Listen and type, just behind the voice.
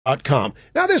pt2.com.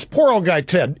 Now, this poor old guy,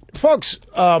 Ted. Folks,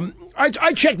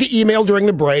 I checked the email during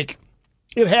the break.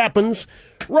 It happens.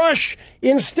 Rush,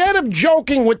 instead of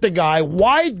joking with the guy,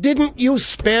 why didn't you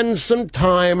spend some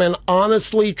time and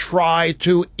honestly try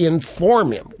to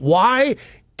inform him? Why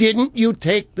didn't you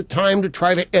take the time to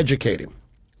try to educate him?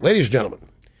 Ladies and gentlemen,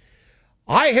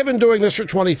 I have been doing this for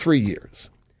 23 years.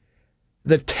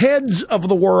 The Teds of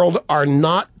the world are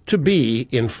not to be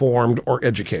informed or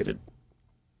educated.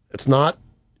 It's not.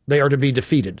 They are to be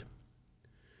defeated.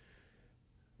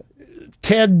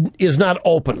 Ted is not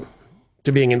open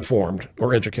to being informed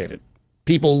or educated.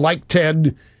 People like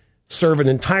Ted serve an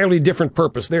entirely different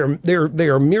purpose. They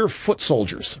are mere foot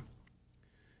soldiers.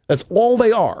 That's all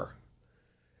they are.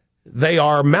 They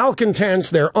are malcontents.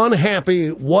 They're unhappy.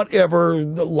 Whatever.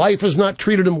 Life has not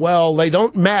treated them well. They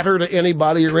don't matter to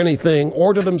anybody or anything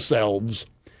or to themselves.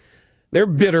 They're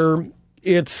bitter.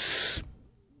 It's,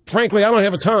 frankly, I don't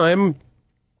have a time.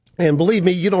 And believe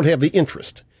me, you don't have the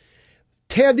interest.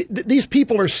 Ted, these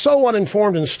people are so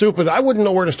uninformed and stupid, I wouldn't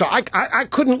know where to start. I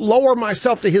couldn't lower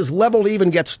myself to his level to even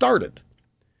get started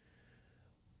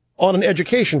on an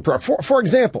education program. For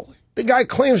example, the guy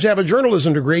claims to have a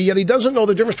journalism degree, yet he doesn't know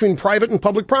the difference between private and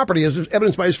public property, as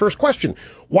evidenced by his first question.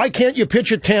 Why can't you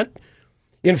pitch a tent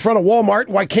in front of Walmart?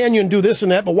 Why can you do this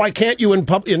and that, but why can't you in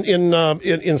say,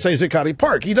 Zuccotti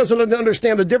Park? He doesn't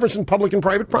understand the difference in public and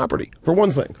private property, for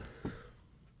one thing.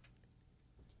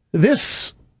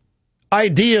 This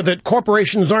idea that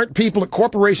corporations aren't people, that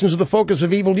corporations are the focus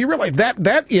of evil, do you realize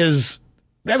that is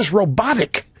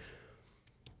robotic?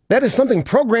 That is something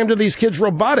programmed to these kids,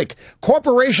 robotic.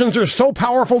 Corporations are so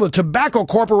powerful that tobacco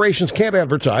corporations can't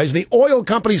advertise, the oil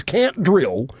companies can't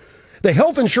drill, the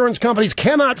health insurance companies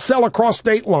cannot sell across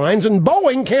state lines, and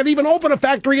Boeing can't even open a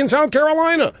factory in South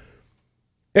Carolina.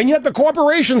 And yet the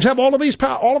corporations have all of this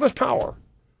power.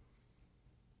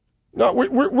 No,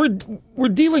 we're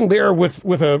dealing there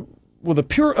with a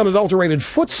pure, unadulterated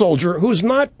foot soldier who's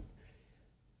he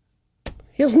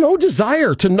has no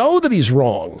desire to know that he's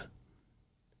wrong.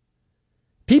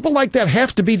 People like that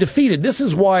have to be defeated. This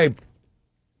is why,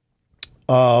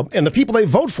 and the people they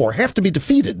vote for have to be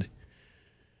defeated.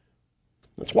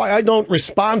 That's why I don't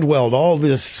respond well to all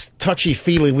this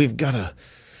touchy-feely, we've got to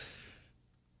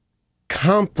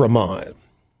compromise.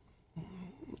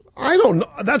 I don't know.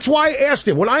 That's why I asked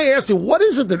him. When I asked him, what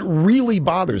is it that really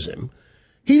bothers him?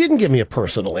 He didn't give me a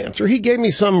personal answer. He gave me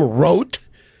some rote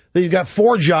that he's got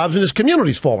 4 jobs and his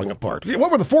community's falling apart. What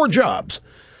were the 4 jobs?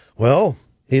 Well,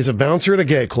 he's a bouncer at a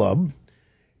gay club,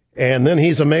 and then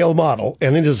he's a male model,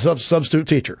 and then he's a substitute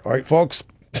teacher. All right, folks,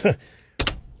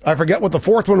 I forget what the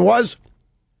 4th one was.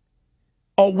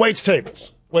 Oh, waits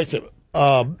tables.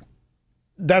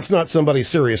 That's not somebody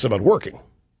serious about working.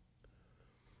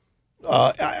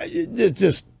 It's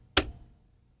just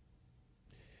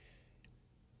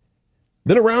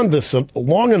been around this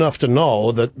long enough to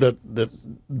know that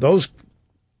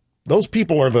those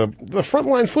people are the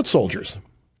frontline foot soldiers.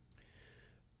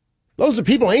 Those are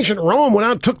people ancient Rome went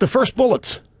out and took the first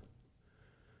bullets.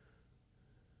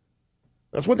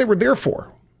 That's what they were there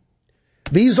for.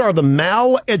 These are the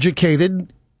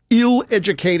mal-educated,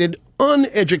 ill-educated,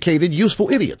 uneducated,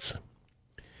 useful idiots.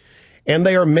 And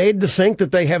they are made to think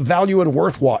that they have value and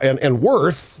worth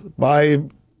by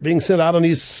being sent out on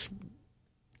these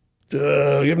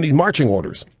given these marching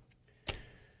orders.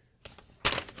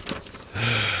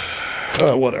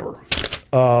 Whatever.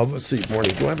 Let's see.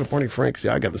 Morning. Do I have a Barney Frank?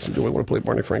 Yeah, I got this. Do I want to play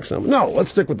Barney Frank sound? No, let's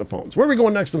stick with the phones. Where are we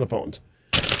going next on the phones?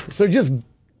 So just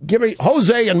give me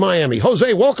Jose in Miami.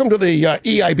 Jose, welcome to the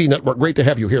EIB network. Great to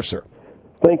have you here, sir.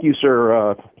 Thank you,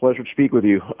 sir. Pleasure to speak with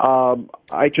you.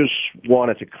 I just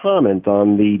wanted to comment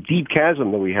on the deep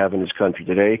chasm that we have in this country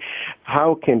today.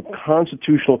 How can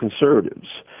constitutional conservatives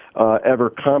ever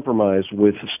compromise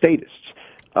with statists?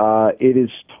 It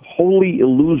is wholly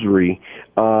illusory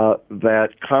that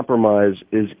compromise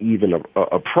is even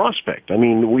a prospect. I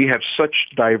mean, we have such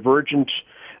divergent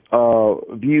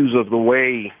views of the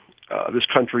way this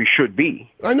country should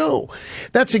be. I know.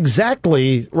 That's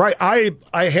exactly right. I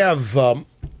have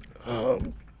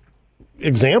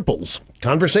examples,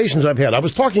 conversations I've had. I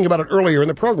was talking about it earlier in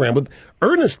the program with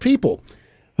earnest people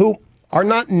who are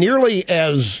not nearly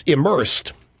as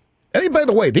immersed. And by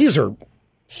the way, these are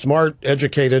smart,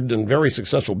 educated, and very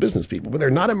successful business people, but they're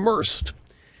not immersed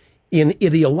in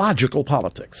ideological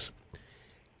politics.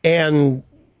 And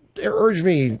they urge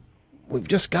me, we've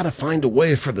just got to find a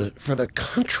way for the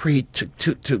country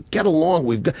to get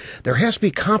along. There has to be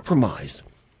compromise.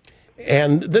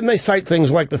 And then they cite things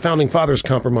like the Founding Fathers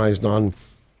compromised on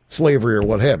slavery or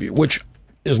what have you, which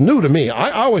is new to me.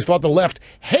 I always thought the left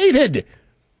hated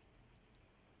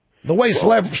The way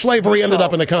slavery ended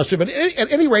up in the Constitution. But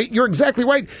at any rate, you're exactly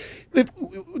right.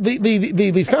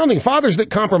 The founding fathers that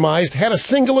compromised had a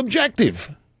single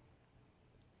objective.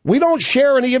 We don't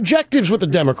share any objectives with the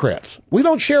Democrats. We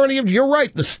don't share any of, you're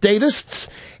right, the statists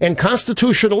and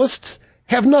constitutionalists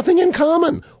have nothing in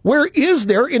common. Where is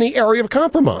there any area of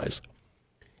compromise?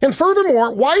 And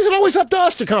furthermore, why is it always up to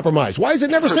us to compromise? Why is it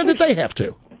never said that they have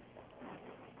to?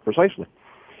 Precisely.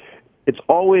 It's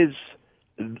always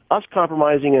us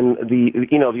compromising and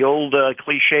the old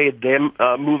cliche of them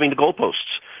moving the goalposts.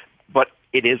 But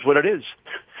it is what it is.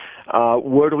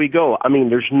 Where do we go? I mean,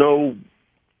 there's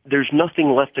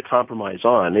nothing left to compromise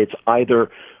on. It's either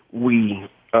we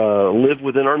live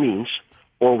within our means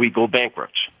or we go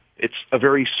bankrupt. It's a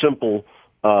very simple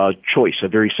choice, a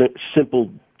very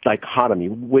simple dichotomy.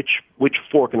 Which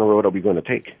fork in the road are we going to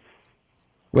take?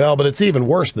 Well, but it's even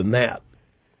worse than that.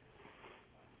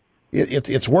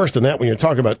 It's worse than that when you're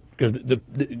talking about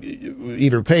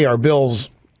either pay our bills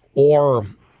or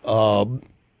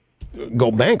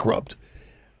go bankrupt.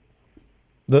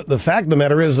 The fact of the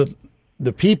matter is that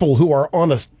the people who are on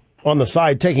the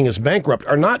side taking us bankrupt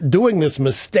are not doing this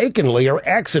mistakenly or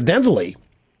accidentally.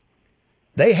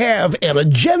 They have an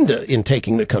agenda in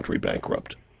taking the country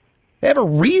bankrupt. They have a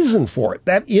reason for it.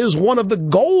 That is one of the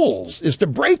goals, is to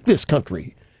break this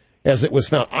country as it was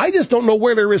found. I just don't know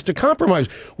where there is to compromise.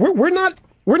 We're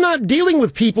not dealing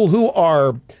with people who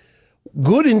are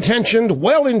good-intentioned,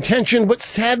 well-intentioned, but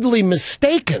sadly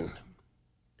mistaken.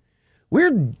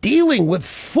 We're dealing with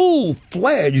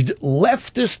full-fledged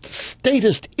leftist,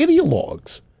 statist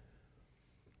ideologues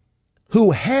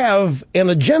who have an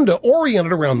agenda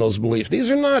oriented around those beliefs.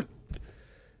 These are not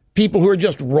people who are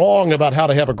just wrong about how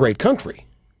to have a great country.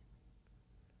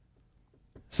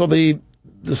 So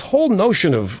this whole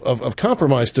notion of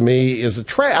compromise to me is a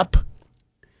trap,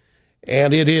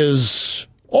 and it is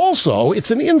also,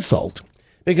 it's an insult,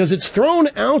 because it's thrown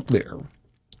out there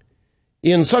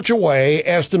in such a way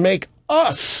as to make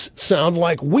us sound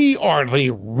like we are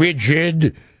the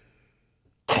rigid,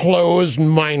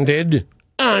 closed-minded,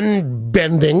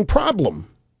 unbending problem.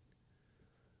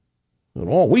 And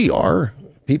all we are,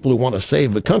 people who want to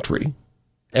save the country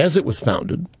as it was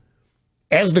founded,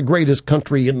 as the greatest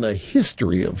country in the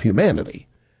history of humanity,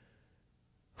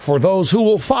 for those who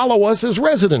will follow us as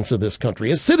residents of this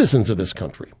country, as citizens of this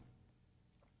country.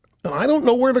 And I don't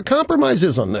know where the compromise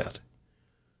is on that.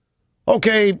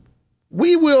 Okay,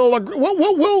 we'll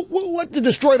let to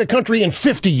destroy the country in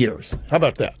 50 years. How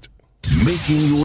about that? Making your